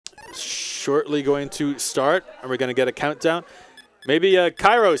shortly going to start, and we're going to get a countdown. Maybe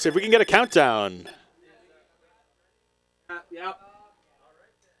Kairos, if we can get a countdown. Yep.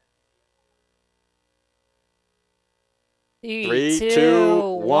 3, 2,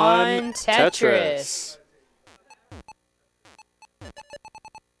 1, Tetris.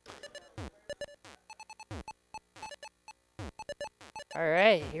 All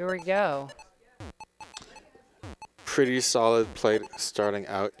right, here we go. Pretty solid play starting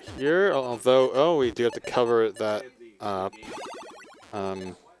out here, although, we do have to cover that up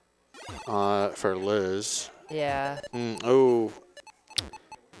for Liz. Yeah.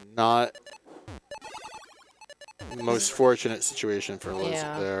 Not most fortunate situation for Liz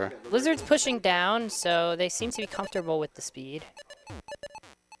there. Blizzard's pushing down, so they seem to be comfortable with the speed.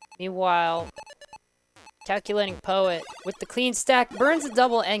 Meanwhile, Calculating Poet with the clean stack burns a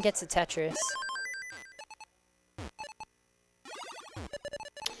double and gets a Tetris.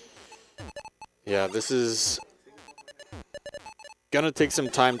 Yeah, this is gonna take some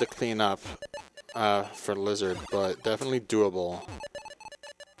time to clean up for Lizard, but definitely doable.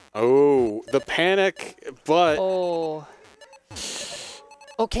 Oh, the panic, but... Oh,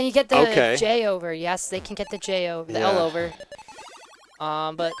 can you get the J over? Yes, they can get the J over, the L over.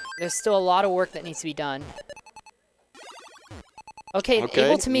 But there's still a lot of work that needs to be done. Okay.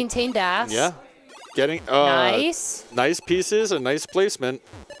 Able to maintain dash. Yeah. Getting nice pieces, a nice placement.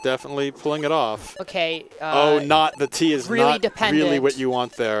 Definitely pulling it off. Okay. The T is really not dependent. really what you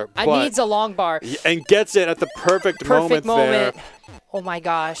want there. It needs a long bar. And gets it at the perfect moment there. Oh my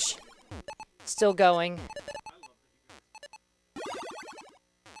gosh. Still going.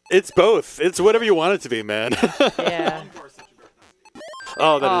 It's both. It's whatever you want it to be, man. Yeah.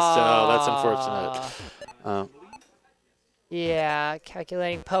 That's unfortunate. Yeah,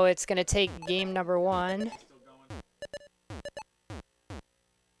 Calculating Poet's going to take game number 1.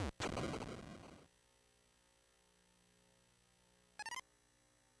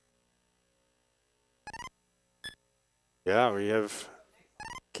 Yeah, we have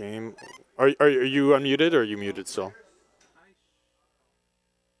game. Are you unmuted or are you muted still?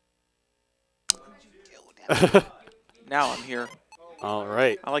 Now I'm here. All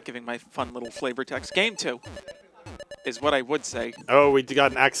right. I like giving my fun little flavor text. Game 2 is what I would say. Oh, we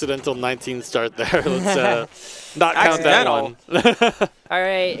got an accidental 19 start there. Let's not count that one. All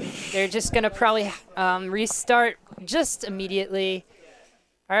right. They're just going to probably restart just immediately.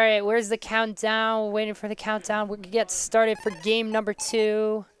 All right. Where's the countdown? Waiting for the countdown. We're going to get started for game number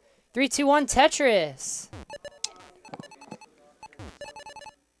 2. 3, 2, 1, Tetris.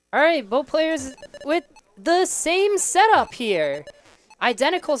 All right. Both players with the same setup here.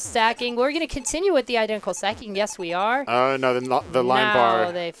 Identical stacking. We're going to continue with the identical stacking. Yes, we are. Oh, no, the line bar.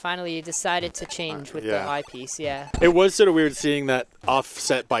 Now they finally decided to change with the eyepiece, It was sort of weird seeing that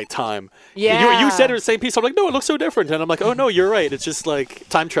offset by time. Yeah. You said it was the same piece. I'm like, no, it looks so different. And I'm like, oh, no, you're right. It's just like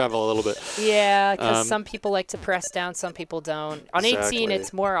time travel a little bit. Yeah, because some people like to press down, some people don't. On 18,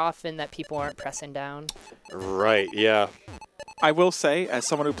 it's more often that people aren't pressing down. Right, yeah. I will say, as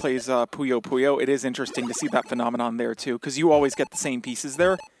someone who plays Puyo Puyo, it is interesting to see that phenomenon there, too, because you always get the same pieces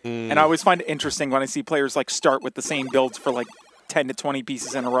there. And I always find it interesting when I see players like start with the same builds for like 10 to 20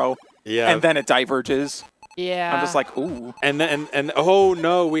 pieces in a row, and then it diverges. Yeah. I'm just like, ooh. And oh,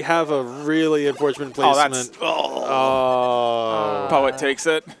 no, we have a really unfortunate placement. Poet takes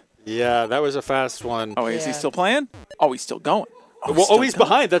it. Yeah, that was a fast one. Oh, wait, is he still playing? Oh, he's still going. He's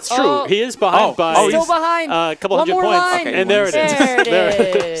behind. That's true. He is behind by still behind. A couple hundred points. Line. Okay, and there it is. There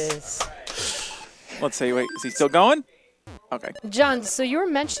it is. Let's see. Wait, is he still going? Okay. John, so you were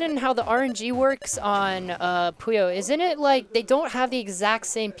mentioning how the RNG works on Puyo. Isn't it like they don't have the exact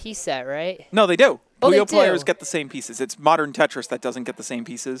same piece set, right? No, they do. Oh, Puyo players get the same pieces. It's modern Tetris that doesn't get the same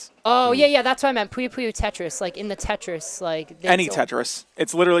pieces. Oh, yeah, that's what I meant. Puyo Puyo Tetris, like in the Tetris. like Any Tetris.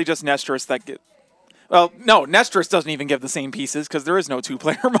 It's literally just Nestris that get... Well, no, Nestris doesn't even give the same pieces because there is no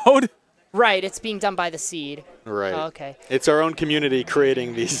two-player mode. Right, it's being done by the seed. Right. Oh, okay. It's our own community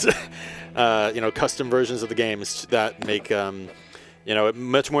creating these, custom versions of the games that make, it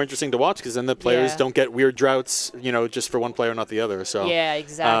much more interesting to watch because then the players don't get weird droughts, just for one player, not the other. So yeah,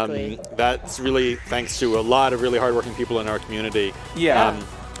 exactly. That's really thanks to a lot of really hardworking people in our community. Yeah.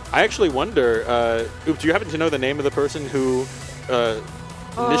 I actually wonder, do you happen to know the name of the person who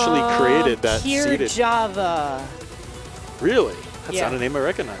initially created that seeded? Java. Really? That's not a name I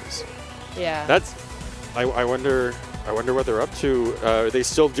recognize. Yeah. That's. I wonder what they're up to. Are they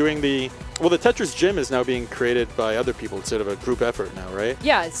still doing the? Well, the Tetris Gym is now being created by other people instead of a group effort now, right?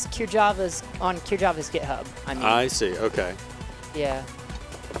 Yeah, it's on CureJava's GitHub. I see. Okay. Yeah.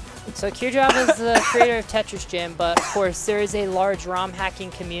 So Kirjab is the creator of Tetris Jam, but of course there is a large ROM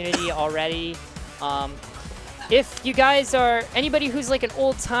hacking community already. If you guys are anybody who's like an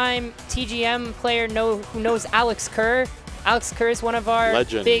old-time TGM player who knows Alex Kerr. Alex Kerr is one of our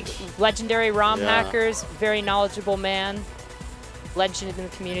big legendary ROM hackers, very knowledgeable man, legend in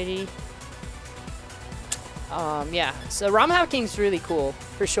the community. Yeah, so ROM hacking is really cool,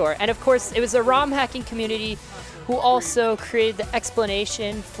 for sure. And of course, it was the ROM hacking community who also created the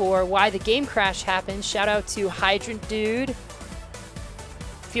explanation for why the game crash happened. Shout out to Hydrant Dude.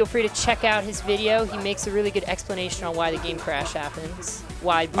 Feel free to check out his video. He makes a really good explanation on why the game crash happens,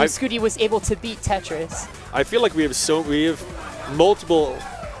 why Blue Scooty was able to beat Tetris. I feel like we have multiple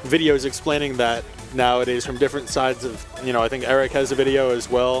videos explaining that nowadays from different sides of, I think Eric has a video as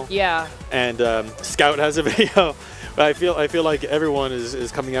well. Yeah. And Scout has a video. But I feel like everyone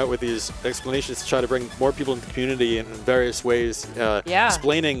is coming out with these explanations to try to bring more people into the community in various ways,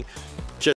 explaining